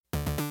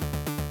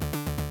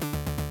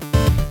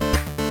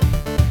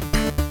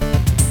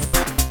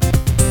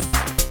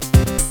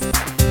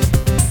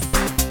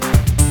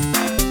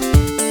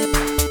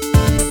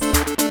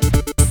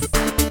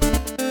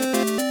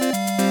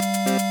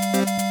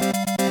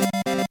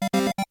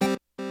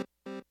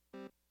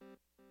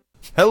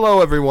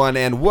Hello, everyone,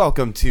 and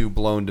welcome to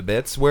Blown to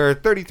Bits, where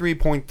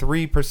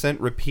 33.3%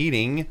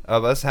 repeating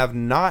of us have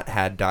not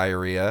had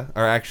diarrhea,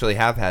 or actually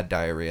have had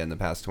diarrhea in the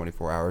past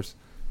 24 hours.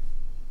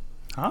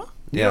 Huh?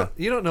 Yeah.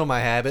 You don't know my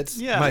habits.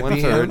 Yeah. My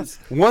beans.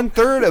 One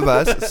third of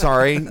us,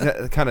 sorry,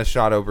 that kind of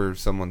shot over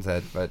someone's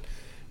head, but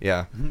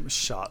yeah.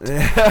 Shot.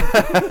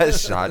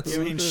 Shots.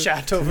 You mean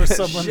shat over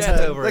someone's Shat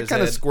head? over That his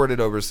kind of head. squirted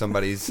over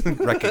somebody's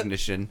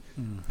recognition.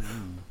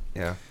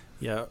 Yeah.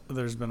 Yeah,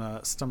 there's been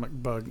a stomach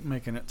bug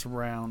making its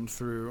round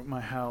through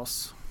my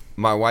house.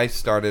 My wife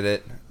started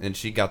it, and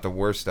she got the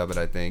worst of it,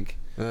 I think.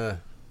 Uh,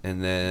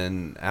 And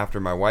then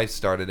after my wife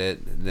started it,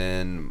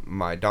 then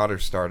my daughter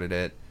started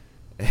it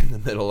in the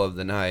middle of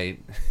the night,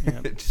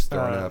 Yep. just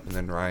throwing up. And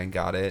then Ryan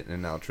got it,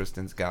 and now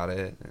Tristan's got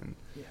it. And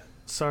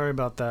Sorry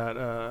about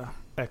that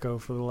echo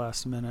for the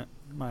last minute.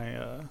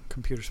 My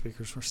computer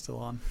speakers were still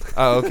on.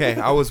 oh, okay.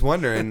 I was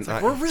wondering.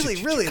 We're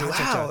really, really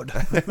loud.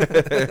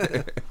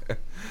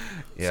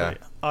 Yeah. So,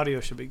 audio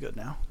should be good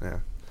now. Yeah.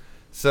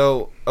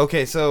 So,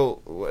 okay,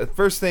 so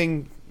first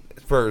thing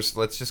first,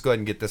 let's just go ahead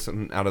and get this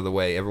one out of the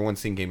way. Everyone's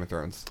seen Game of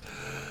Thrones.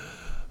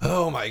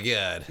 oh my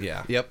god.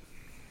 Yeah. Yep.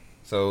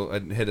 So,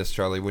 hit us,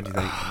 Charlie. What do you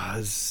think?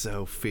 It's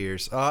so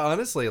fierce.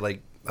 Honestly,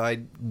 like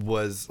I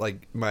was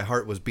like my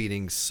heart was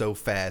beating so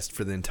fast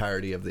for the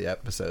entirety of the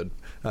episode.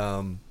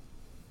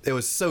 It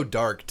was so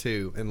dark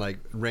too, and like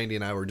Randy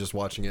and I were just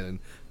watching it in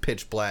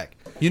pitch black.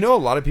 You know, a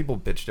lot of people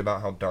bitched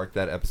about how dark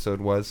that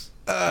episode was.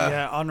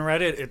 Yeah, on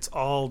Reddit, it's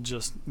all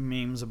just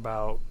memes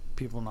about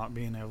people not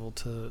being able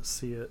to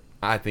see it.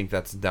 I think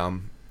that's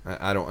dumb.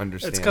 I don't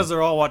understand. It's because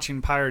they're all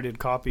watching pirated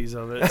copies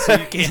of it, so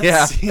you can't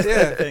Yeah. see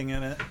anything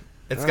in it.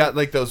 It's got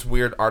like those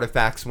weird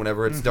artifacts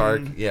whenever it's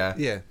dark. Yeah.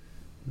 Yeah.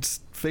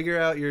 Just figure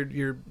out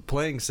your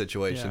playing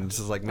situation. Yeah.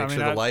 Just like make I mean,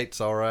 sure the light's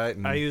all right.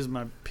 And I use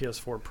my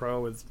PS4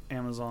 Pro with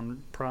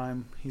Amazon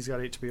Prime. He's got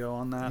HBO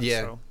on that.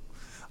 Yeah. So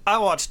I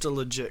watched a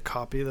legit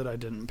copy that I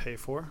didn't pay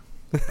for.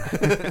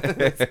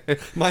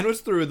 mine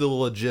was through the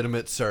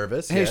legitimate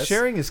service. Hey, yes.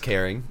 sharing is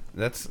caring.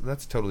 That's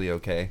totally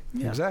okay.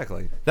 Yeah.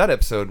 Exactly. That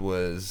episode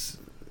was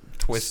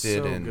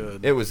twisted So and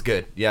good. it was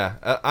good. Yeah.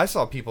 I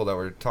saw people that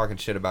were talking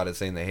shit about it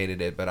saying they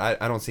hated it, but I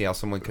don't see how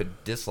someone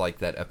could dislike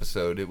that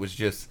episode. It was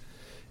just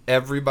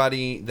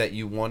everybody that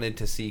you wanted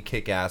to see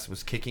kick ass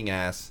was kicking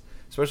ass,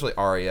 especially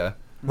Arya.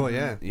 Well,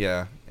 yeah.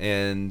 Yeah,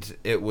 and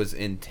it was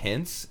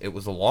intense. It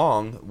was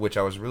long, which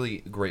I was really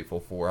grateful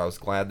for. I was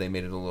glad they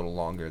made it a little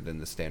longer than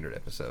the standard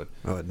episode.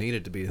 Oh, it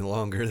needed to be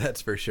longer. That's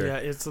for sure. Yeah,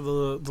 it's the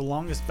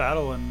longest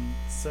battle in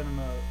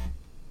cinema.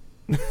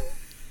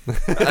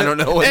 I don't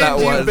know what that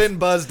and was. you've been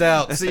buzzed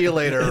out. See you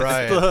later,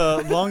 Ryan.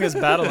 The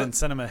longest battle in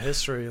cinema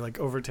history,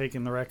 like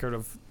overtaking the record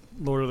of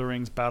Lord of the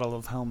Rings Battle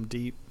of Helm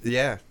Deep.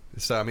 Yeah.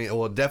 So I mean,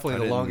 well, definitely I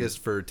the didn't- longest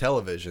for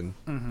television,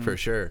 for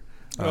sure.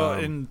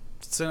 Well,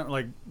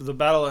 like the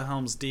Battle of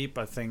Helm's Deep,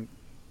 I think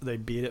they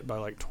beat it by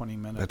like 20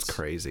 minutes. That's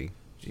crazy.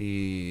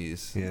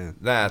 Jeez. Yeah.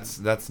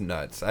 That's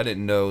nuts. I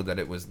didn't know that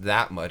it was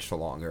that much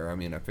longer. I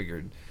mean, I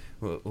figured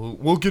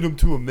we'll get them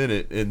to a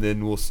minute and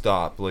then we'll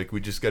stop. Like, we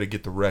just got to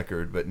get the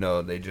record. But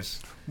no, they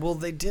just... Well,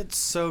 they did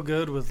so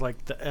good with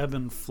like the ebb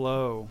and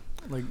flow.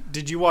 Like,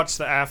 did you watch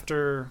the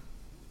after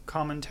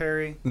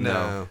commentary?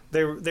 No.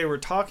 They were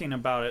talking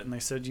about it, and they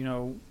said, you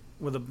know,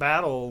 with a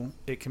battle,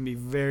 it can be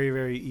very,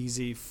 very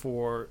easy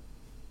for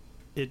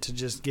it to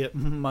just get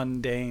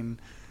mundane,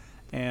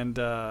 and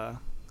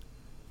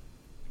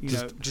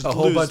just a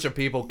whole lose- bunch of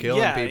people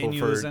killing people and you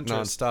for lose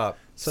interest. nonstop.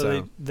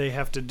 So they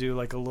have to do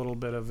like a little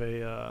bit of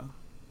a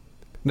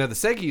No, the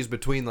Segis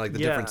between like the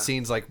different Yeah.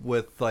 scenes, like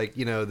with like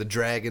the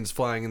dragons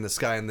flying in the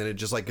sky, and then it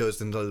just like goes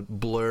into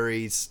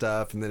blurry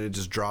stuff, and then it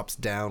just drops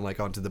down like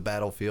onto the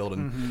battlefield,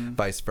 and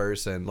vice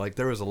versa. And like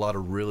there was a lot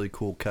of really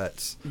cool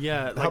cuts.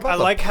 yeah. How Like about I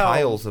like the how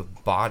piles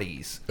of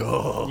bodies?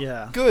 Oh,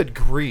 yeah. Good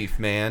grief,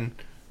 man.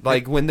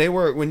 Like,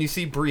 when you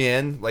see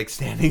Brienne, like,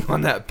 standing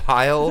on that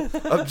pile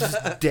of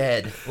just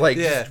dead. Like,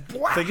 Yeah.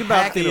 just, Think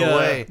about hacking the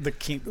away.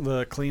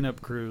 the cleanup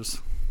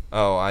crews.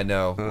 oh, I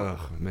know.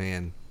 Oh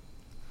man.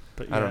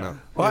 But I don't yeah, know.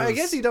 Well, it I was-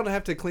 guess you don't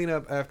have to clean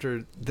up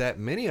after that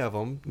many of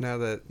them. Now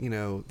that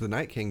the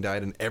Night King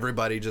died, and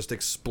everybody just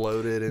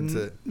exploded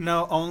into.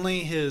 No,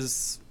 only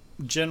his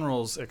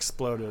generals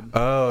exploded.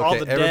 Oh, All okay.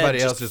 the dead Everybody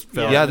else just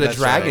fell. Yeah, the That's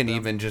dragon right.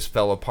 even just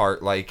fell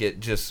apart. Like,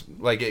 it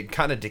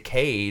kind of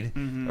decayed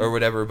or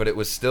whatever, but it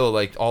was still,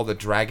 like, all the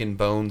dragon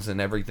bones and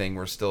everything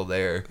were still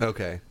there.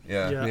 Okay.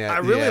 Yeah, Yeah, I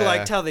really yeah.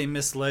 liked how they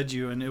misled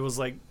you, and it was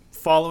like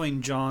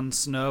following Jon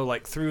Snow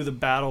like through the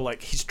battle,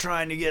 like he's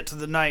trying to get to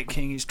the Night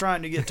King, he's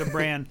trying to get to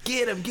Bran,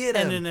 Get him! Get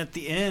him! and then at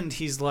the end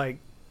he's like,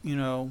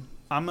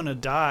 I'm gonna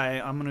die,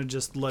 I'm gonna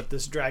just let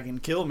this dragon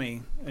kill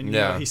me, and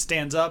Yeah. he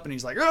stands up and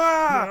he's like,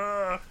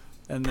 ah!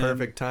 And then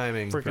Perfect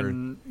timing.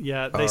 freaking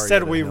yeah, they Arya said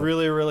to we help.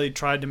 really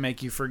tried to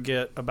make you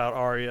forget about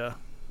Arya.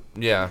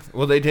 Yeah,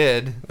 well, they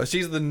did. Well,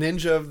 she's the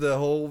ninja of the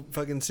whole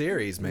fucking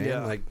series, man.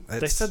 Yeah. Like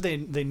They said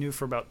they knew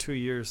for about 2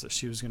 years that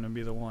she was going to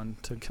be the one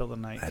to kill the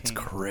Night that's King.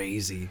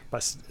 crazy.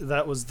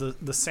 That was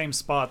the same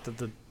spot that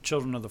the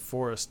Children of the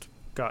Forest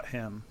got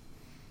him.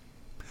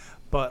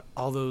 But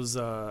all those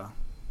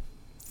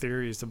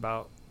theories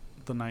about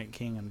the Night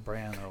King and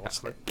Bran are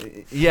just like,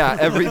 Yeah,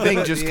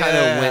 everything just kind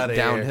Yeah, of went outta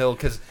here. downhill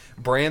because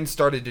Bran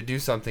started to do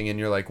something, and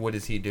you're like, what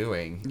is he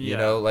doing? You Yeah.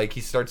 know, like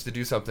he starts to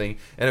do something,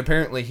 and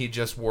apparently he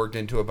just worked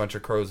into a bunch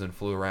of crows and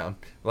flew around.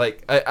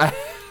 Like I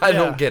Yeah.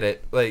 don't get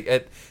it.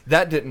 Like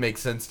that didn't make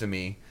sense to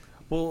me.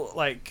 well,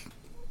 like,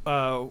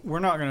 we're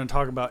not going to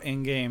talk about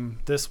in-game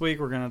this week.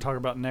 We're going to talk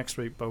about next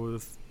week. But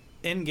with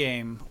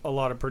in-game, a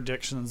lot of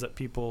predictions that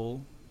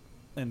people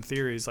and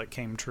theories like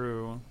came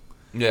true.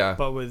 Yeah.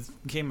 But with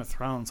Game of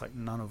Thrones, like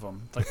none of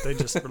them. Like they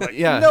just were like,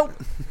 Yeah. nope.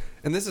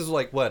 And this is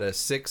like what, a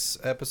 6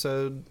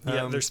 episode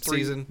Yeah, there's three.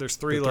 season? There's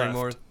three Or left.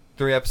 more?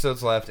 3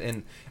 episodes left,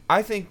 and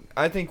I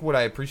think what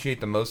I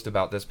appreciate the most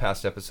about this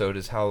past episode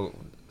is how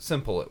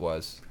simple it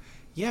was.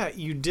 Yeah,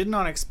 you did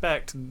not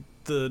expect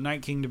the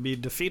Night King to be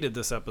defeated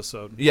this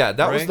episode. Yeah,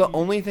 that was Right? the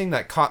only thing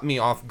that caught me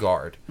off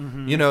guard.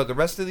 Mhm. You know, the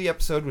rest of the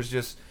episode was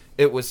just,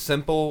 it was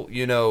simple.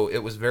 You know, it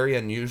was very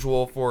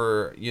unusual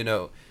for, you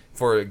know,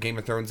 for a Game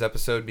of Thrones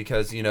episode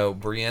because, you know,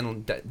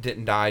 Brienne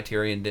didn't die,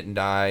 Tyrion didn't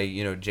die,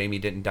 you know, Jaime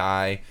didn't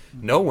die.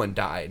 No one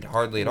died,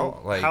 hardly at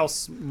all. Like,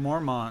 House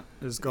Mormont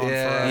is gone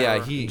Yeah. forever.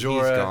 yeah, he's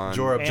gone.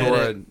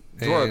 Jorah And-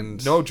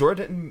 and- no, Jorah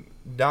didn't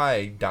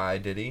die,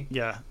 did he?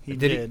 Yeah, he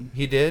did.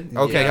 He did?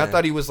 Okay, Yeah. I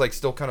thought he was like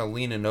still kind of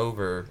leaning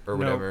over or No,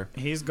 whatever.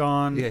 he's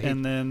gone, Yeah, he-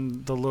 and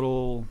then the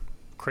little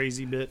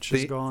crazy bitch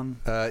is The- gone.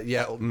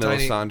 Yeah,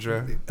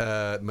 Melisandre.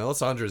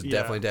 Melisandre's Yeah.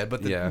 definitely dead,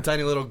 but the Yeah.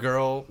 tiny little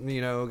girl,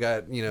 you know,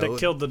 got, you know, That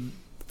killed the.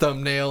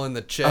 thumbnail in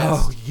the chest.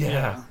 Oh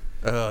yeah.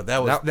 Oh,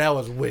 that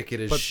was wicked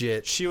as But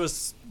shit. she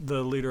was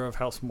the leader of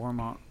House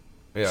Mormont.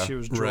 Yeah. She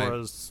was Right.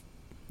 Jorah's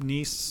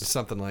niece,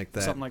 Something like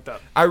that. something like that.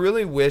 I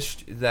really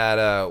wished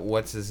that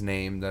what's his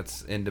name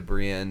that's into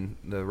Brienne,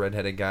 the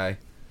redheaded guy.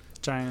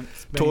 Giant.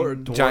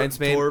 Giant's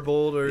Bane?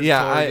 Torvald or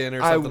Yeah, Torrigan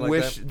or I something like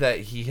wish that. that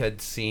he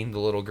had seen the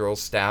little girl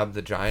stab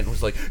the giant and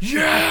was like,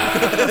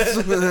 yes!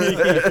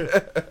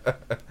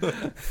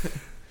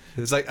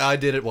 It's like, I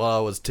did it while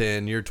I was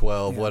 10, you're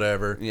 12, Yeah.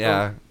 whatever.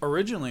 Yeah.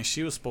 Originally,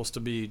 she was supposed to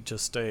be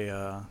just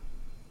a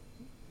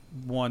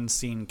one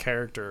scene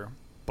character,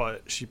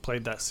 but she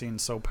played that scene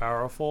so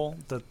powerful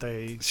that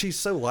they She's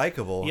so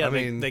likable. yeah I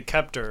they, mean, they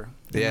kept her.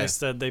 And Yeah. they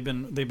said they've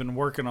been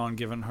working on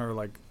giving her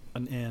like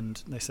an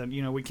end. They said,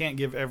 you know, we can't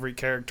give every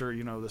character,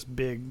 you know, this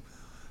big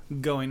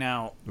going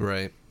out.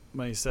 right.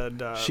 But he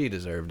said She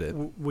deserved it.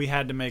 we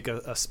had to make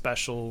a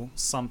special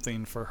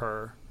something for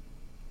her.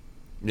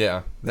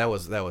 Yeah. That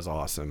was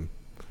awesome.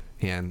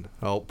 And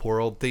poor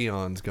old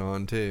Theon's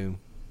gone too.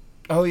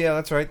 Oh, yeah,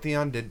 that's right.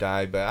 Theon did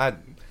die, but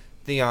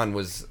Theon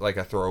was like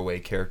a throwaway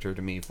character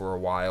to me for a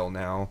while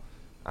now.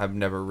 I've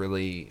never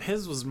really...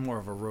 His was more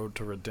of a road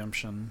to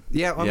redemption.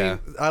 Yeah, I Yeah.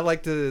 mean, I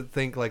like to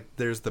think like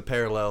there's the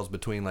parallels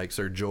between like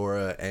Ser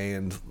Jorah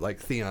and like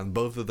Theon.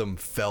 Both of them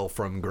fell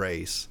from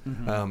grace,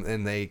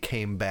 and they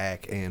came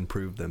back and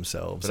proved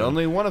themselves. But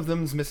only one of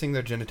them's missing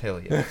their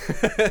genitalia.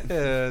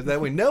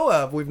 that we know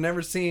of. We've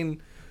never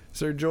seen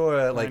Ser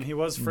Jorah like and he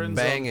was friend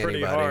bang zoned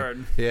pretty anybody.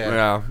 hard.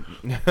 Yeah.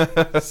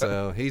 Yeah.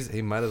 So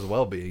he might as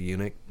well be a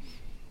eunuch.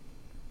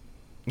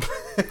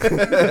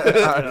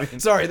 Yeah.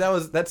 Sorry,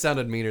 that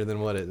sounded meaner than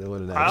what it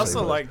actually I also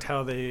was. liked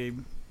how they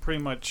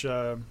pretty much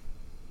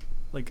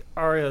like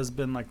Arya has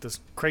been like this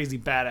crazy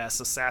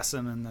badass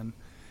assassin, and then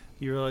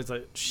you realize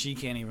that she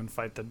can't even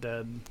fight the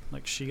dead.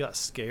 Like she got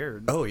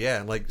scared. Oh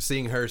yeah, like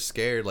seeing her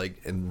scared,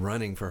 like and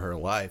running for her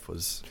life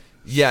was.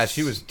 Yeah,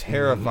 she was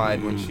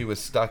terrified when she was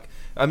stuck.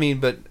 I mean,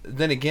 but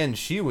then again,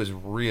 she was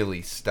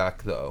really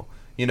stuck, though.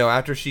 You know,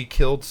 after she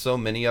killed so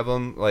many of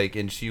them, like,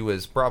 and she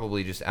was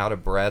probably just out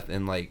of breath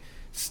and, like,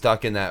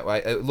 stuck in that...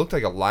 It looked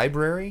like a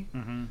library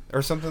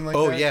or something like that.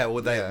 Oh yeah,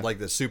 with that like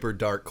the super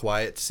dark,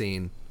 quiet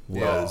scene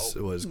was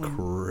When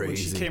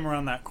crazy. she came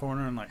around that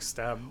corner and like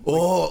stabbed.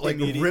 like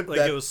immediate- ripped like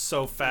that- it was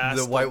so fast.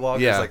 the White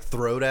Walker's Yeah. like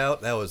throat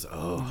out. That was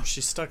She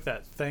stuck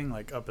that thing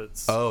like up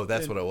its. Oh,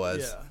 that's what it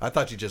was. Yeah. I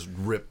thought you just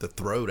ripped the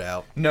throat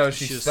out. No,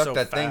 she She was stuck so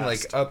that thing, like,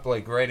 fast. up,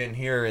 like, right in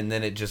here, and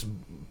then it just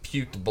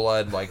puked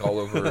blood, like, all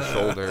over her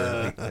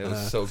shoulder. Like, it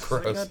was so I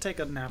gross. gotta take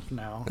a nap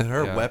now. And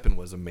her Yeah. weapon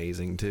was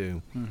amazing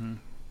too. Mm-hmm.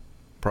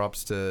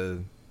 Props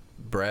to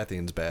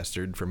Baratheon's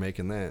bastard for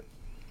making that.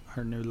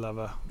 Her new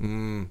lover.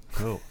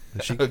 Oh,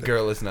 she. A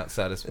girl is not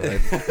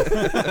satisfied.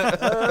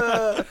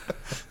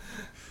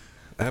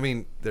 I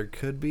mean, there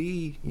could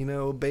be,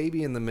 a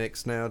baby in the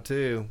mix now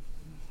too.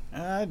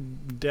 I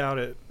doubt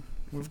it.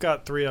 We've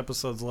got 3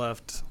 episodes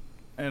left,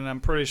 and I'm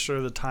pretty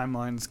sure the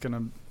timeline's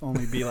gonna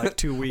only be like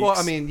 2 weeks. Well,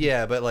 I mean,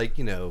 yeah, but like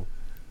in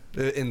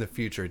the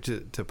future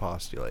to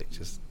postulate,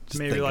 just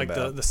maybe think like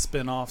about. the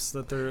spin-offs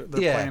that they're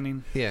Yeah.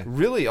 planning. Yeah.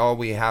 Really, all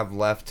we have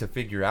left to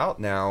figure out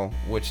now,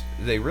 which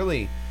they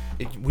really...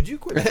 Would you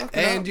quit talking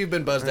And out? you've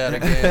been buzzed out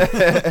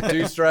again.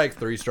 2 strikes,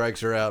 3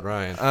 strikes are out,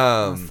 Ryan.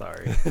 I'm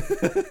sorry.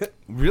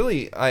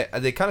 Really,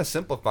 they kind of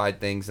simplified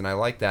things, and I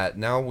like that.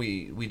 Now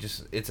we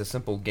just it's a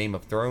simple Game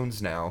of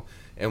Thrones now,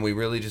 and we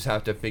really just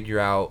have to figure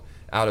out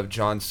of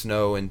Jon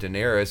Snow and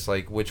Daenerys,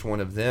 like which one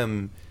of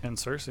them. And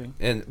Cersei.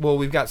 And well,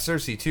 we've got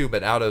Cersei too,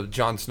 but out of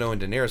Jon Snow and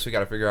Daenerys, we got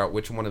to figure out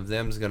which one of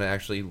them is going to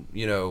actually,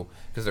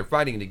 because they're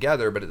fighting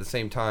together, but at the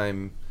same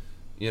time,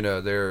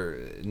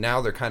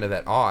 they're kind of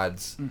at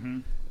odds. Mm-hmm.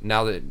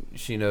 Now that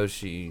she knows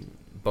she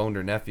boned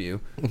her nephew.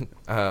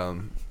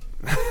 Well,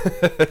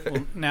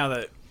 now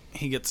that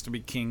he gets to be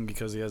king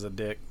because he has a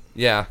dick.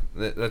 Yeah,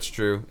 that's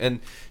true. And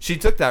she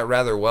took that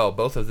rather well.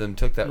 Both of them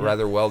took that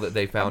rather well that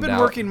they found out. I've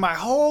been working my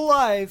whole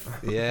life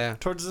Yeah.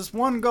 towards this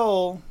one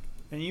goal,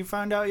 and you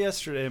found out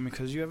yesterday, and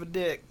because you have a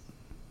dick,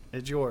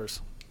 it's yours.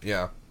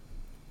 Yeah.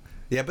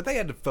 Yeah, but they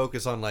had to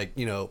focus on like,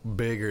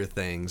 bigger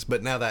things.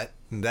 But now that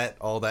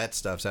all that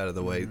stuff's out of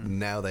the way,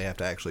 now they have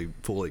to actually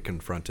fully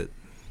confront it.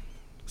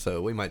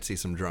 So we might see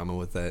some drama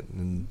with that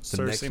in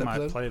the next Cersei episode.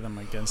 might play them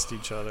against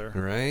each other.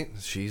 Right?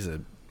 She's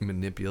a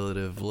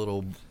manipulative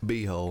little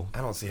beehole.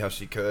 I don't see how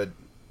she could.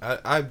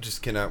 I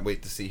just cannot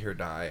wait to see her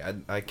die.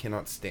 I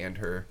cannot stand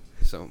her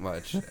so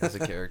much as a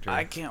character.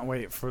 I can't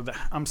wait for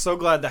I'm so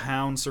glad the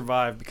Hound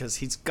survived because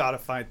he's got to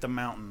fight the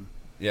Mountain.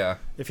 Yeah.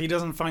 If he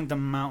doesn't fight the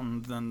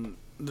Mountain, then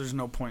there's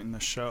no point in the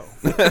show.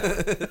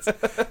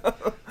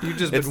 You've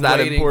just It's been that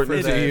waiting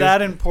important for to It's you.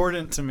 that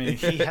important to me.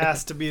 He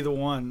has to be the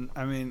one.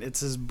 I mean,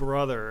 it's his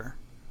brother.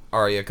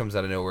 Arya comes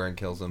out of nowhere and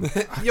kills him.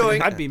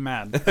 Yoink. I'd be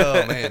mad.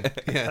 Oh man,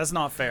 yeah. That's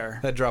not fair.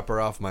 That'd drop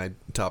her off my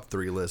top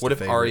 3 list. What of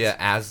if favorites. Arya,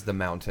 as the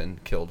Mountain,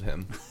 killed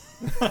him?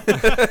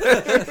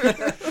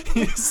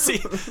 You see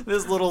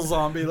this little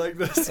zombie like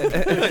this.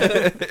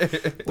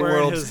 the wearing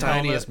world's his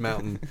tiniest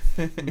helmet.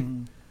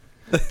 mountain?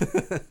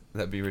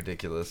 That'd be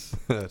ridiculous.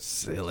 That's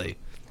silly.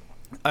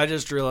 I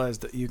just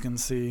realized that you can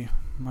see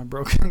my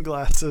broken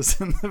glasses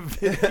in the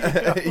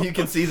video. You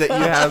can see that you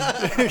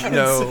have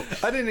no.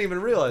 I didn't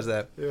even realize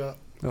that. Yeah.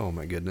 Oh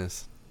my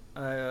goodness.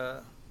 I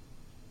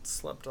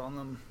slept on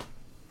them.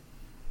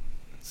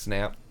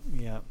 Snap.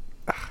 Yeah.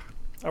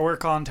 I wear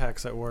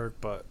contacts at work,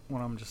 but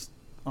when I'm just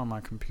on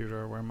my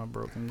computer, I wear my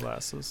broken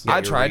glasses. Yeah, I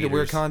your tried to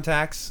wear readers.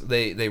 contacts.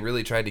 They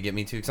really tried to get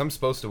me to, because I'm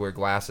supposed to wear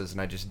glasses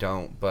and I just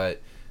don't.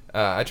 But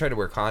I tried to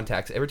wear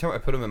contacts. Every time I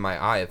put them in my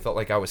eye, it felt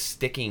like I was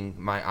sticking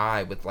my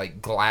eye with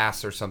like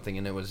glass or something,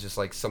 and it was just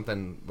like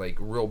something like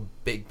real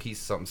big piece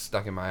of something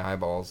stuck in my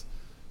eyeballs.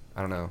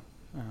 I don't know.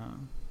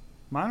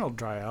 Mine will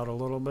dry out a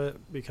little bit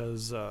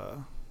because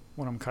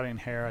when I'm cutting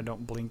hair, I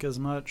don't blink as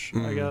much, I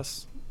Mhm.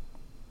 guess.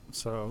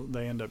 So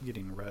they end up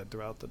getting red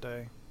throughout the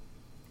day.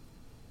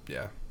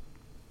 Yeah.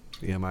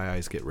 Yeah, my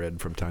eyes get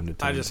red from time to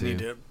time. I just too. need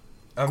to.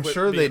 I'm Quit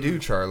sure they being- do,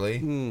 Charlie.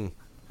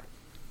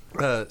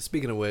 Mm.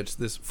 Speaking of which,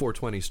 this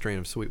 420 strain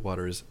of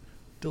Sweetwater is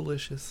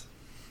delicious.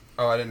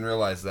 Oh, I didn't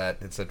realize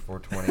that. It said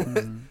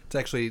 420. It's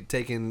actually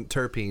taking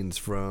terpenes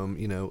from,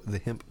 the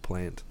hemp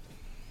plant.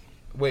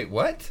 Wait,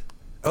 what?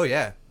 Oh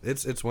yeah,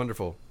 it's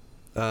wonderful.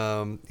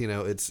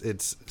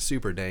 It's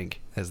super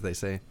dank, as they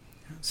say.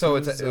 So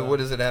Who's, what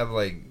does it have,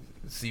 like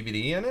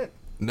CBD in it?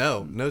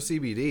 No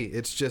CBD.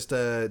 It's just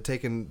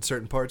taking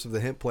certain parts of the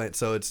hemp plant.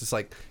 So it's just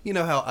like,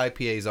 how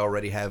IPAs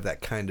already have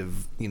that kind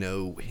of,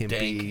 hempy, Dank,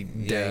 dank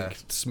yeah.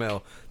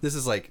 smell. This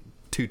is like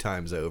 2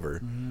 times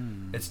over.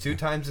 It's 2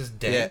 times as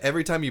dank. Yeah,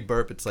 every time you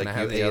burp, it's like I you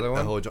have the ate other a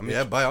one? whole Let me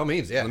yeah, by all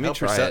means. Yeah, let me help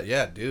try yourself. it.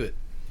 Yeah, do it.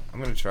 I'm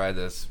going to try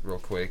this real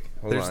quick.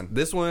 Hold There's on.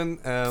 this one.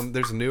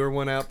 There's a newer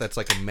one out that's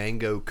like a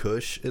mango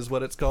kush, is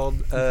what it's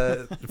called.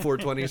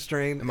 420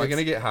 strain. Am I going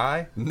to get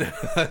high?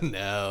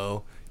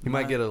 No. You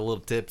might get a little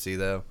tipsy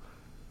though.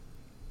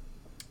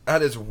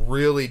 That is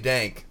really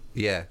dank.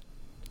 Yeah.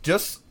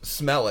 Just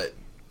smell it.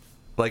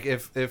 Like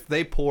if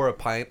they pour a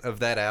pint of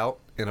that out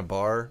in a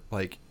bar,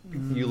 like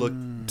you look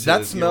to That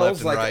your smells left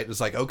and like- right, it's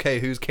like, okay,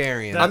 who's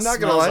carrying? That I'm not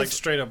gonna smells lie. like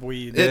straight up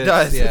weed. It It-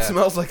 does. yeah. It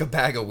smells like a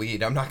bag of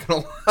weed. I'm not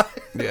going to lie.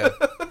 Yeah.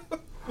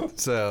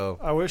 So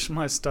I wish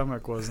my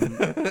stomach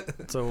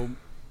wasn't so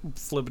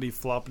flippity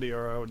floppity,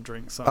 or I would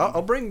drink some.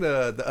 I'll bring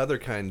the other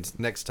kind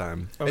next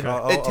time. Okay.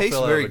 I'll It tastes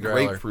fill out very a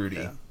growler. grapefruity.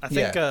 Yeah. I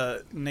think Yeah.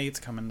 Nate's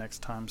coming next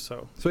time,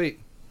 so Sweet.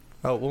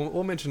 Oh,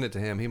 we'll mention it to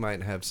him. He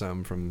might have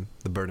some from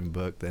the Burden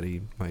Book that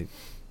he might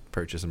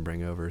purchase and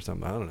bring over or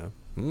something. I don't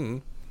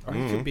know. or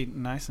he could be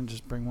nice and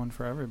just bring one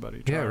for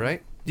everybody. Yeah, Try it.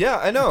 right? Yeah,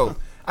 I know.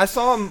 I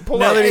saw him pull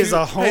Now out. that he's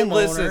a Hey,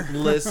 homeowner.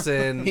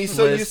 listen. He's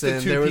so used to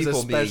listen. two There was a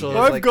people being special. here.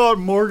 it was I've like- got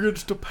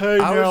mortgage to pay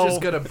I now. was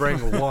just gonna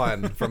bring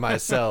one for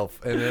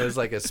myself, and it was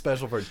like a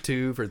special for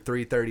 2 for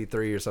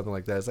 $3.33 or something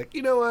like that. It's like,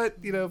 you know what,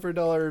 for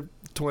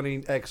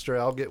 $1.20 extra,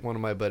 I'll get one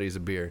of my buddies a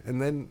beer. And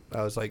then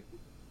I was like,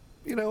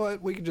 you know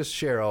what, we could just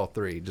share all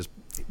 3, just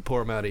pour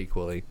them out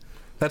equally.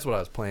 That's what I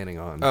was planning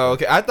on. Oh,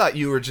 okay. I thought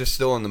you were just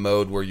still in the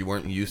mode where you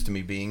weren't used to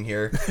me being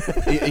here.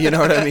 You know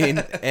what I mean?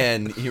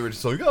 And you were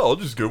just like, "Oh, I'll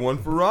just get one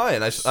for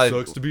Ryan."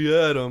 Sucks to be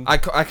Adam. I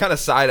kind of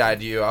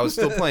side-eyed you. I was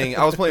still playing.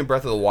 I was playing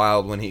Breath of the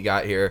Wild when he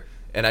got here,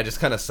 and I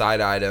just kind of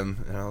side-eyed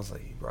him, and I was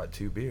like, "He brought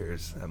 2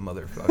 beers, that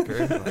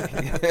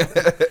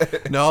motherfucker."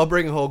 Like, No, I'll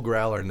bring a whole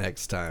growler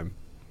next time.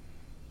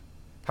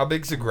 how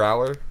big's a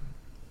growler?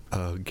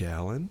 A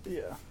gallon?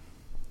 Yeah.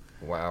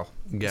 Wow.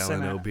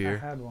 Gallon Same, o' I beer.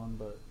 had one,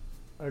 but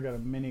I got a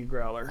mini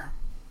growler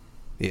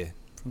Yeah,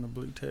 from the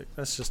Blue Tick.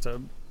 That's just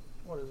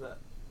what is that?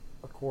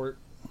 A quart.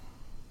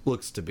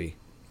 looks to be.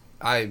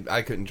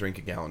 I couldn't drink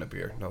a gallon of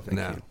beer. No, thank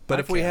No, you. but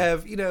I if we can. have,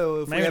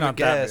 if Maybe we have a not that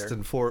guest beer.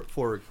 and four,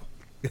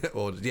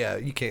 well, yeah,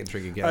 you can't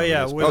drink a gallon. Oh,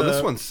 yeah, of this. with Oh,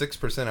 this a- one's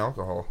 6%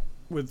 alcohol.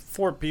 with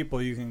 4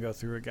 people, you can go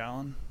through a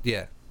gallon.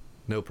 Yeah,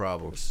 no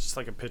problem. It's just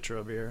like a pitcher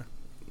of beer.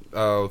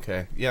 Oh,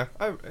 okay. Yeah.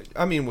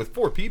 I mean, with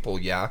 4 people,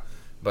 yeah.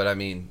 But I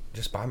mean,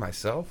 just by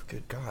myself?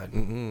 Good God.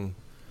 Mm-mm.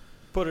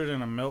 Put it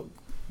in a milk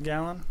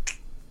gallon.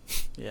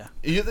 Yeah.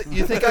 You think do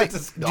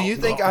you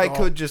think I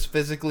could just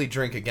physically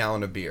drink a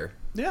gallon of beer?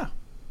 Yeah.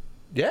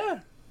 Yeah.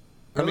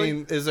 I Really?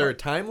 mean, is there a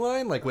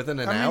timeline? Like within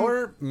an I mean,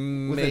 hour?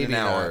 Within Maybe an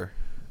hour.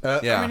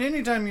 Yeah. I mean,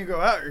 anytime you go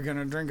out, you're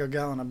gonna drink a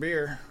gallon of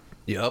beer.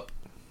 Yup.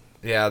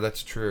 Yeah,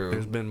 that's true.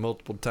 There's been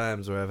multiple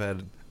times where I've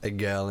had a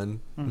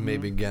gallon,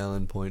 maybe a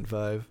gallon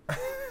 0.5.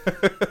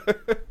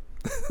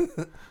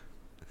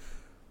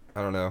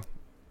 I don't know.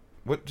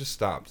 What just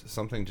stopped?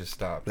 Something just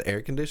stopped. The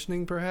air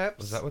conditioning, perhaps?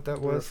 Was that what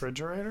that The was?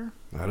 refrigerator.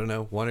 I don't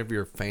know. One of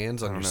your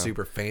fans on I your don't know.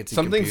 super fancy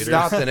Something computer.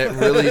 stopped and it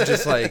really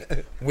just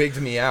like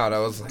wigged me out. I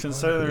was like,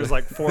 Consider there's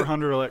like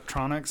 400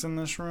 electronics in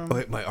this room.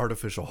 Wait, my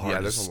artificial heart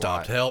has there's a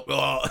stopped. lot. Help.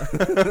 Oh.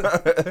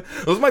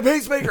 it was my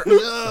pacemaker.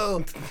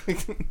 No.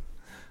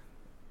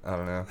 I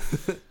don't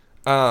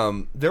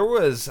know. There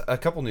was a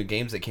couple new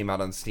games that came out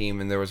on Steam,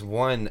 and there was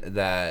one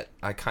that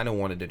I kind of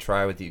wanted to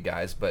try with you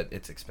guys, but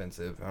it's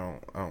expensive. I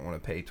don't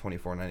want to pay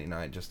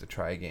 $24.99 just to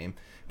try a game.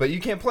 But you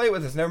can't play it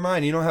with us. Never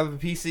mind. You don't have a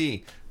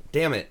PC.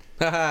 Damn it.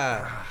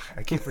 I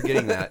keep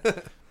forgetting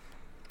that.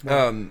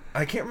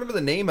 I can't remember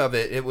the name of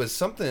it. It was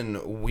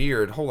something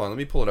weird. Hold on, let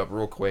me pull it up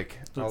real quick.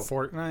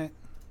 Fortnite.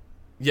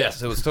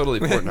 Yes, it was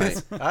totally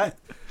Fortnite. I,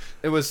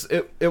 It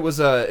was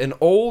an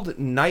old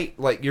night,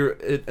 like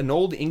an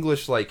old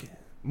English like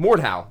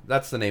Mordhau.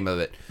 That's the name of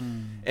it,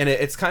 and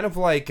it's kind of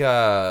like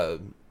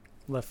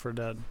Left 4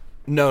 Dead.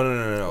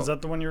 no. Is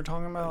that the one you were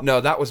talking about? No,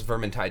 that was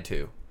Vermintide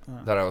 2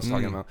 that I was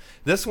talking about.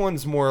 This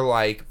one's more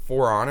like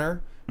For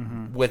Honor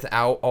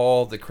without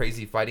all the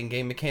crazy fighting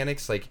game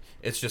mechanics. Like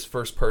it's just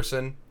first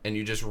person, and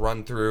you just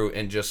run through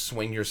and just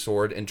swing your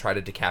sword and try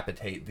to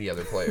decapitate the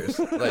other players.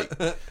 Like,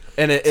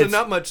 and so it's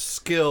not much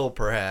skill,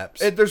 perhaps.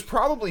 there's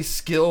probably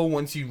skill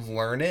once you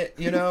learn it,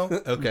 you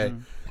know. Okay.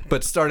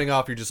 But starting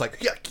off, you're just like,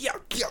 yuck,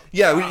 yuck, yuck.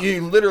 Yeah,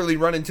 you literally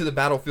run into the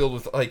battlefield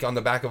with like on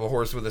the back of a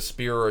horse with a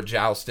spear or a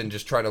joust and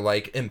just try to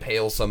like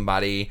impale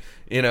somebody.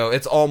 You know,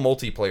 it's all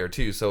multiplayer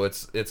too, so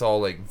it's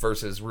all like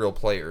versus real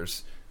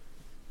players.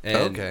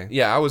 And Okay.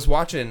 yeah, I was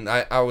watching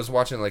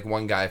like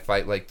one guy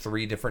fight like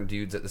 3 different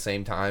dudes at the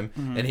same time,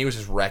 and he was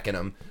just wrecking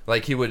them.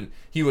 Like he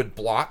would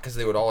block because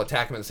they would all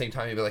attack him at the same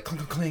time. He'd be like cling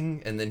cling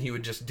cling, and then he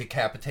would just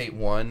decapitate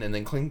one, and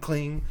then cling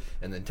cling,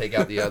 and then take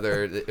out the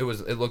other. It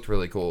looked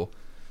really cool.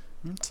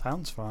 It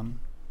sounds fun.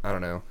 I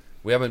don't know.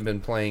 We haven't been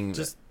playing.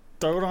 Just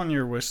throw it on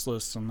your wish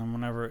list, and then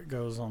whenever it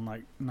goes on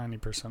like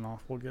 90%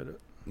 off, we'll get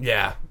it.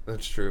 Yeah,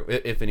 that's true.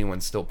 If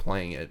anyone's still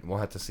playing it, we'll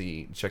have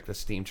to check the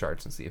Steam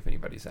charts and see if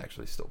anybody's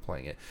actually still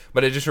playing it.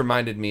 But it just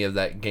reminded me of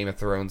that Game of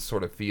Thrones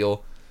sort of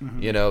feel,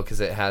 you know, because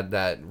it had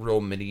that real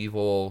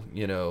medieval,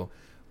 you know,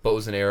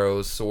 bows and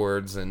arrows,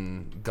 swords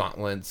and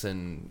gauntlets,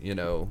 and you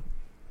know,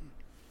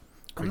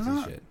 crazy I'm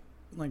not, shit.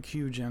 like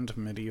huge into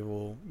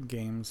medieval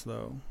games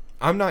though.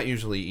 I'm not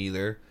usually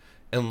either,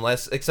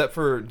 except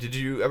for, did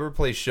you ever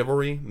play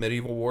Chivalry,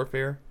 Medieval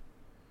Warfare?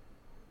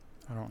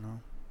 I don't know.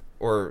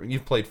 Or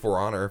you've played For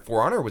Honor.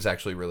 For Honor was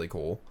actually really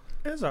cool.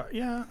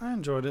 Yeah, I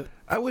enjoyed it.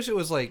 I wish it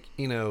was like,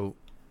 you know,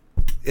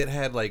 it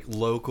had like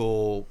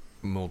local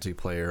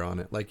multiplayer on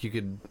it. Like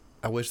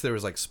I wish there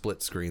was like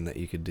split screen that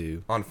you could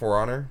do. On For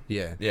Honor?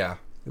 Yeah. Yeah.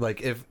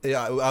 Like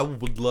I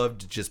would love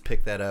to just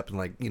pick that up and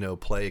like, you know,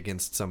 play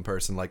against some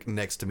person like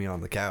next to me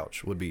on the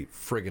couch would be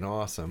friggin'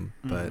 awesome.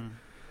 But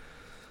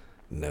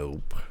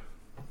nope.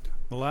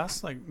 The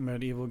last like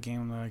medieval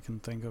game that I can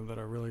think of that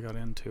I really got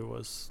into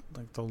was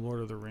like the Lord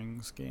of the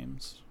Rings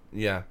games.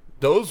 Yeah.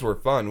 Those were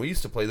fun. We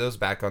used to play those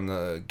back on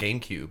the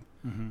GameCube.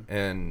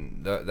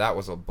 And that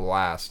was a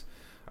blast.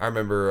 I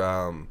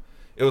remember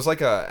it was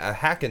like a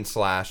hack and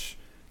slash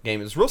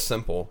game. It was real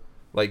simple.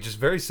 Like just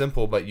very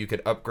simple, but you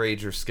could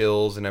upgrade your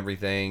skills and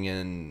everything,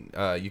 and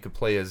you could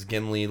play as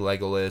Gimli,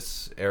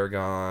 Legolas,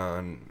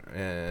 Aragorn,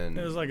 and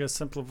It was like a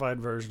simplified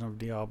version of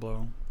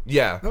Diablo.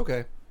 yeah,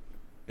 Okay.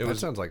 that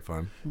Sounds like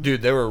fun.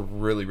 dude, they were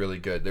really, really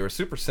good. They were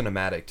super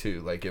cinematic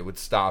too. Like it would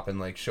stop and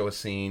like show a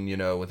scene, you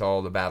know, with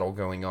all the battle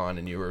going on,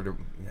 and you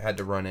had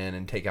to run in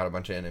and take out a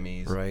bunch of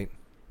enemies. Right.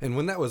 And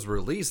when that was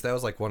released, that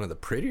was like one of the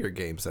prettier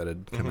games that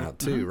had come out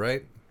too,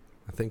 right?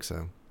 I think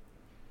so.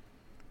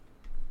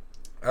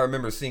 I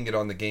remember seeing it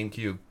on the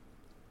GameCube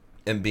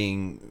and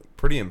being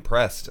pretty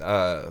impressed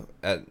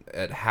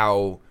at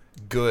how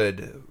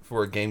good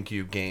for a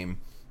GameCube game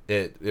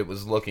it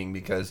was looking,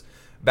 because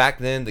back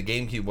then the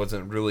GameCube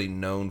wasn't really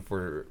known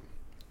for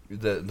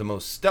the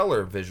most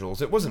stellar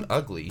visuals. It wasn't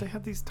ugly. They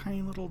had these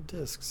tiny little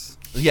discs.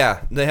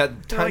 Yeah, they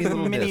had They're tiny like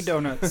little mini discs.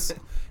 donuts.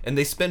 And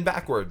they spin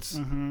backwards.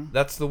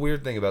 That's the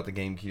weird thing about the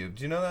GameCube.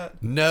 Do you know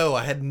that? No,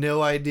 I had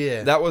no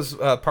idea. That was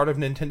part of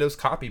Nintendo's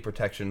copy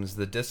protections.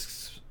 The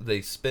discs,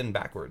 they spin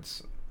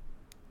backwards.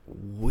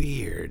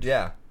 Weird.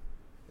 Yeah.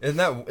 Isn't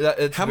that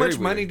it's How very much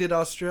money weird. did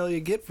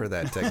Australia get for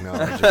that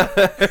technology?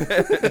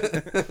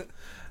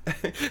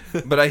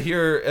 But I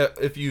hear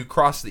if you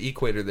cross the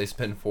equator, they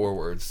spin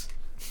forwards.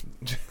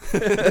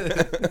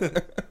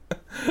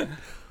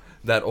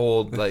 That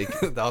old like.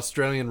 The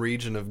Australian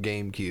region of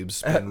GameCube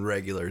spin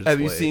regular displays.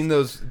 Have you seen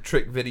those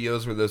trick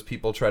videos where those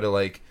people try to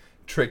like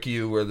trick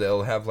you, where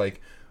they'll have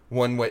like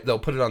one way, they'll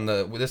put it on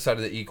this side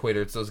of the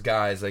equator. It's those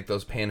guys like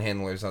those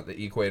panhandlers on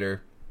the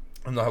equator,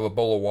 and they'll have a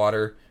bowl of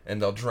water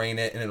and they'll drain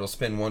it and it'll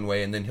spin one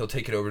way, and then he'll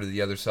take it over to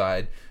the other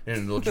side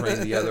and it'll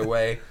drain the other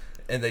way.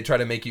 And they try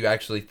to make you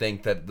actually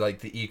think that like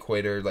the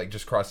equator, like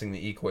just crossing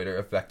the equator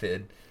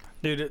affected.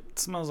 Dude, it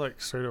smells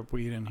like straight up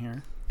weed in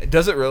here.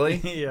 Does it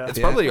really? Yeah. It's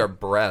probably our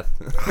breath.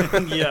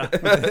 Yeah.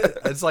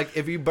 It's like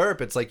if you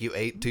burp, it's like you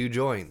ate 2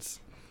 joints.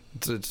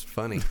 It's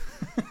funny.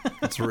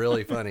 It's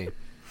really funny.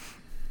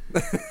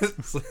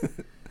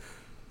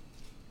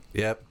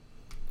 Yep.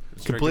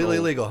 Completely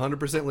legal.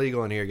 100%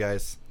 legal in here,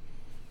 guys.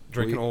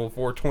 Drinking old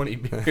 420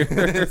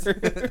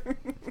 beer.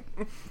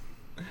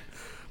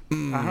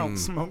 I don't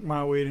smoke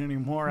my weed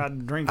anymore. I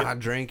drink it. I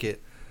drink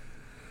it.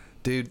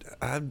 Dude,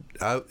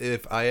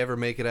 if I ever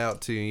make it out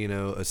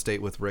to, a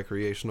state with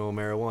recreational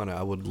marijuana,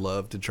 I would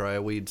love to try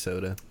a weed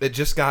soda. It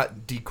just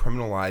got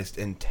decriminalized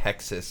in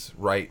Texas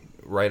right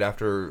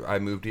after I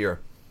moved here.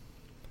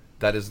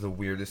 That is the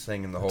weirdest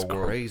thing in the whole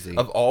world. Crazy.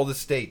 Of all the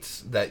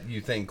states that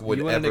you think would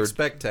you ever... wouldn't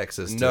expect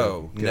Texas to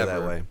go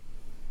that way.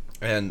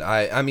 And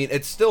I mean,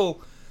 it's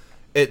still...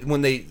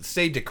 when they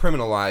say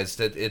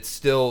decriminalized, it's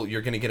still,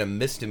 you're going to get a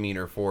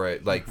misdemeanor for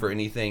it, like for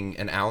anything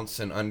an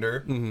ounce and under.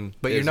 Mm-hmm.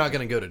 But you're not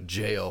going to go to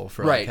jail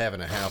for like having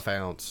a half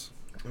ounce.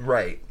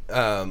 Right.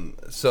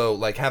 So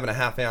like having a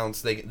half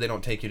ounce, they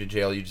don't take you to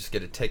jail. You just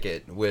get a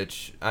ticket,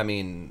 which, I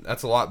mean,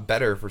 that's a lot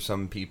better for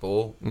some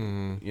people,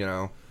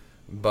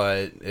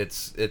 but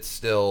it's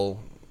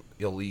still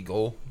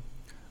illegal.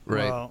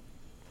 Right. Well,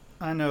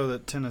 I know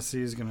that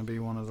Tennessee is going to be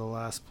one of the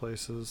last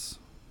places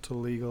to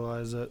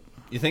legalize it.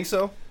 You think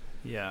so?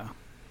 Yeah.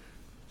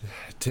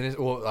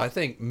 Well, I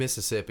think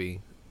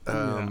Mississippi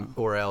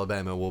or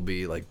Alabama will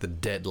be like the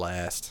dead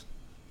last.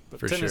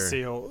 But for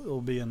Tennessee sure. will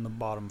be in the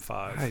bottom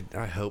 5.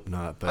 I hope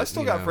not. But I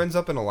still got friends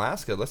up in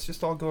Alaska. Let's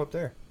just all go up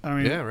there. I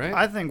mean, yeah, right.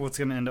 I think what's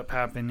going to end up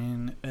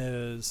happening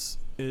is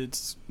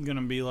it's going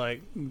to be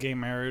like gay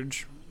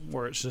marriage,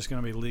 where it's just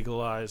going to be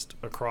legalized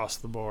across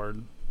the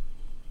board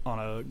on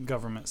a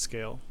government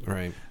scale.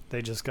 Right.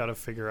 They just got to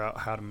figure out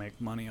how to make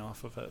money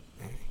off of it.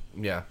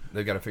 Yeah,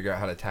 they've got to figure out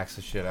how to tax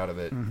the shit out of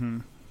it. Mm-hmm.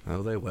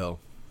 Oh, they will.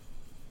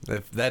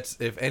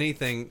 If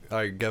anything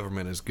our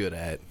government is good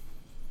at,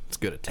 it's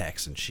good at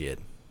taxing shit.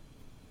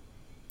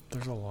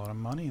 There's a lot of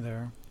money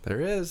there. There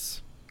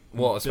is.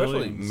 Well,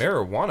 especially Billions.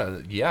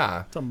 marijuana,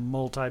 yeah. It's a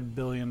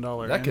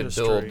multi-billion-dollar That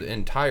industry. could build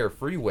entire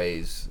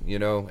freeways,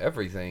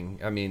 everything.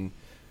 I mean,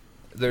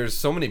 there's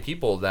so many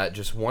people that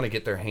just want to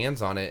get their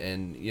hands on it,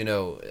 and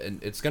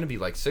and it's going to be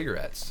like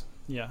cigarettes.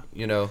 Yeah.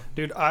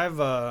 Dude,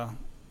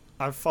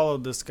 I've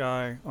followed this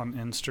guy on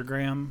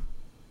Instagram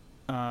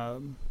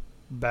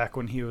back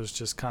when he was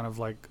just kind of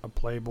like a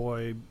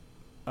playboy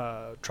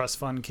trust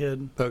fund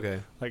kid, Okay.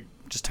 like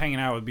just hanging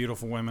out with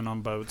beautiful women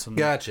on boats. And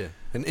Gotcha.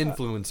 An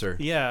influencer.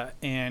 yeah,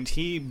 and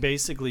he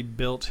basically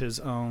built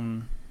his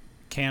own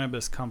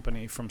cannabis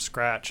company from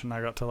scratch, and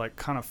I got to like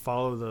kind of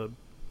follow the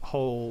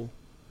whole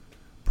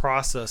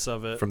process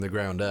of it From the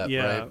ground up,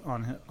 yeah,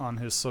 right? on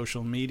his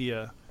social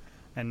media.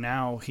 And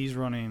now he's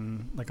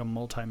running like a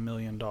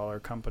multi-million-dollar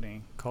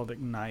company called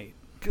Ignite.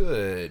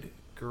 good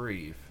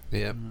grief.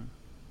 Yep.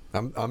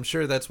 Mm-hmm. I'm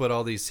sure that's what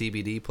all these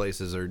CBD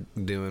places are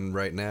doing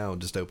right now,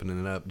 just opening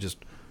it up, just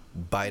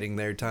biding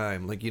their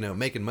time, like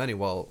making money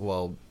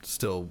while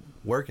still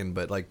working,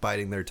 but like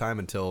biding their time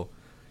until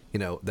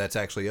that's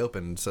actually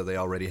open, so they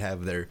already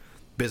have their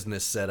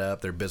business set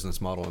up, their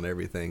business model and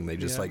everything. They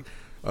just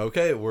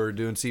okay, we're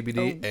doing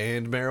CBD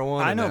and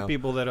marijuana. I know now.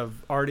 people that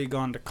have already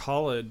gone to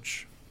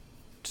college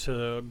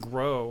to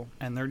grow,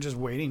 and they're just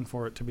waiting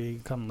for it to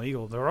become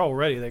legal.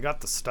 They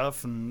got the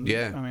stuff, and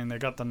they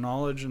got the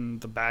knowledge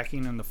and the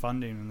backing and the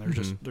funding, and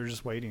they're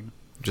just waiting.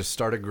 Just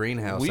start a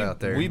greenhouse out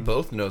there. We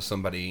both know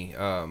somebody.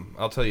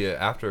 I'll tell you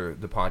after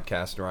the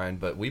podcast, Ryan.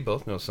 But we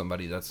both know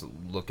somebody that's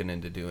looking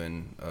into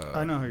doing.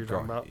 I know who you're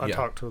talking about. I yeah.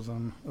 talked to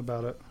them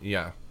about it.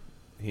 Yeah,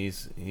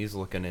 he's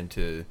looking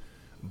into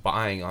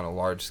buying on a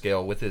large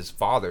scale with his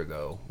father,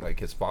 though. Like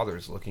his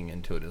father's looking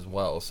into it as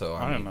well. So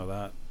I didn't know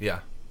that. Yeah.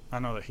 I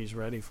know that he's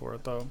ready for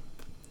it, though.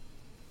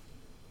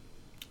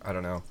 I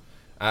don't know.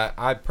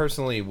 I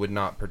personally would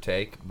not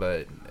partake,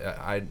 but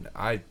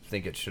I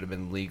think it should have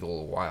been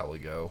legal a while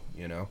ago.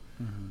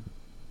 Mm-hmm.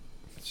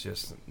 It's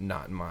just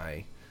not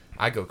my.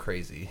 I go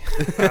crazy.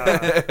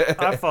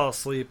 I fall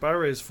asleep. I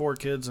raise 4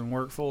 kids and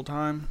work full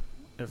time.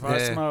 If I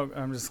smoke,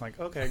 I'm just like,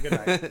 okay, good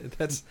night.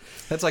 That's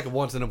like a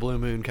once in a blue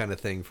moon kind of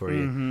thing for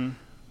you.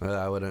 Mm-hmm.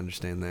 I would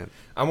understand that.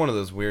 I'm one of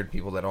those weird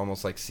people that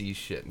almost like see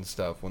shit and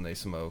stuff when they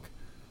smoke.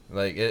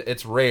 Like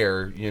it's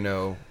rare,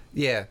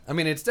 Yeah, I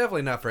mean it's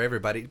definitely not for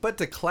everybody, but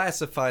to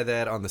classify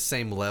that on the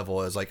same level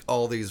as like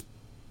all these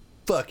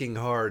fucking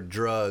hard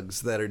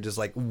drugs that are just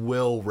like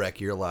will wreck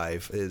your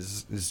life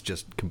is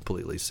just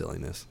completely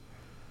silliness.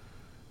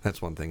 That's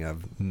one thing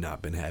I've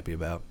not been happy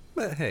about.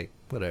 But hey,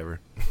 whatever.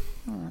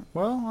 All right.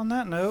 Well, on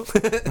that note,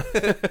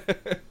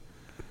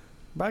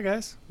 Bye,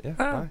 guys. Yeah.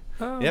 Bye.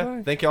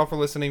 Yeah. Thank you all for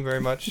listening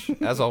very much.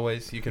 As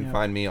always, you can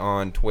find me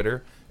on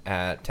Twitter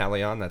at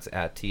Talleon. That's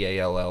at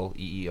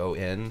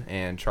TALLEEON.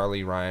 And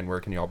Charlie, Ryan, where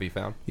can you all be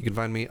found? You can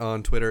find me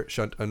on Twitter,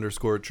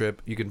 shunt_trip.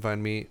 You can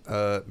find me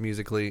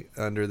musically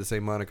under the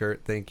same moniker.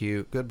 Thank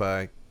you.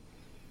 Goodbye.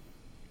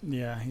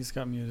 Yeah, he's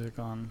got music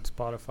on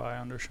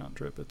Spotify under Shunt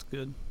Trip. It's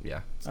good.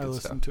 Yeah. It's I good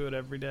listen stuff. to it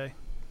every day.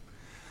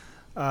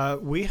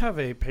 We have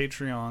a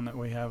Patreon that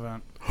we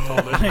haven't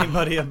told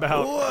anybody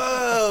about.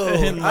 Whoa!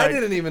 In I like-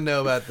 didn't even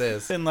know about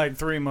this. In like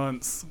 3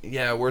 months.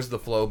 Yeah, where's the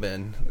flow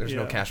been? There's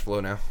no Yeah. cash flow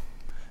now.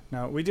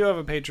 Now, we do have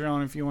a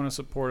Patreon if you want to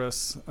support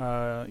us.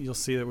 You'll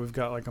see that we've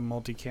got like a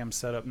multicam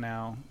setup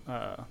now.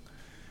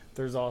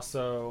 There's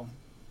also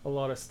a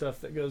lot of stuff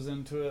that goes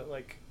into it,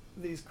 like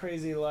these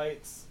crazy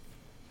lights.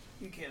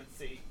 You can't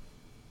see.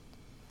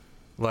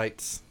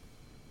 Lights.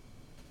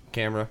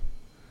 Camera.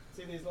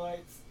 See these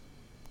lights?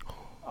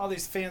 All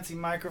these fancy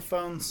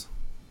microphones.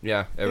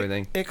 Yeah,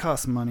 everything. It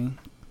costs money.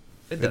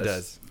 It It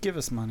does. Give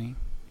us money.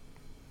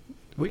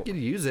 We could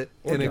use it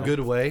Or in a don't.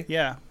 good way.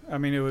 Yeah. I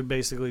mean, it would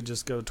basically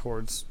just go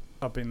towards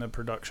upping the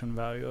production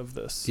value of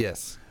this.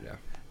 Yes.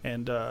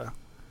 And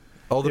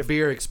All the If-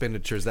 beer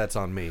expenditures, that's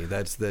on me.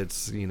 That's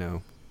you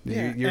know,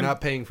 Yeah, you're and-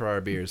 not paying for our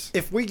beers.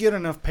 if we get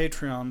enough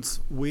Patreons,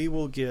 we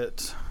will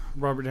get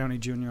Robert Downey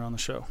Jr. on the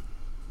show.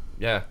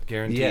 Yeah,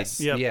 guaranteed. Yes.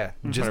 Yep. Yeah.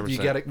 Just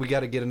 100%. we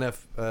gotta get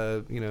enough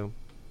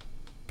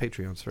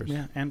Patreons first.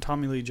 Yeah, and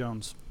Tommy Lee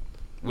Jones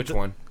Which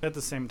one? at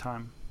the same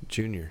time.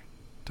 Junior.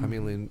 Tommy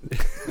Mhm. Lynn.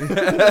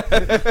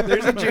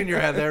 There's a junior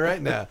out there right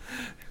now.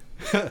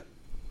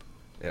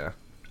 Yeah.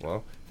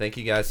 Well, thank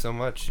you guys so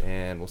much,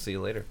 and we'll see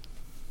you later.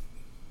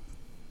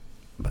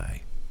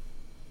 Bye.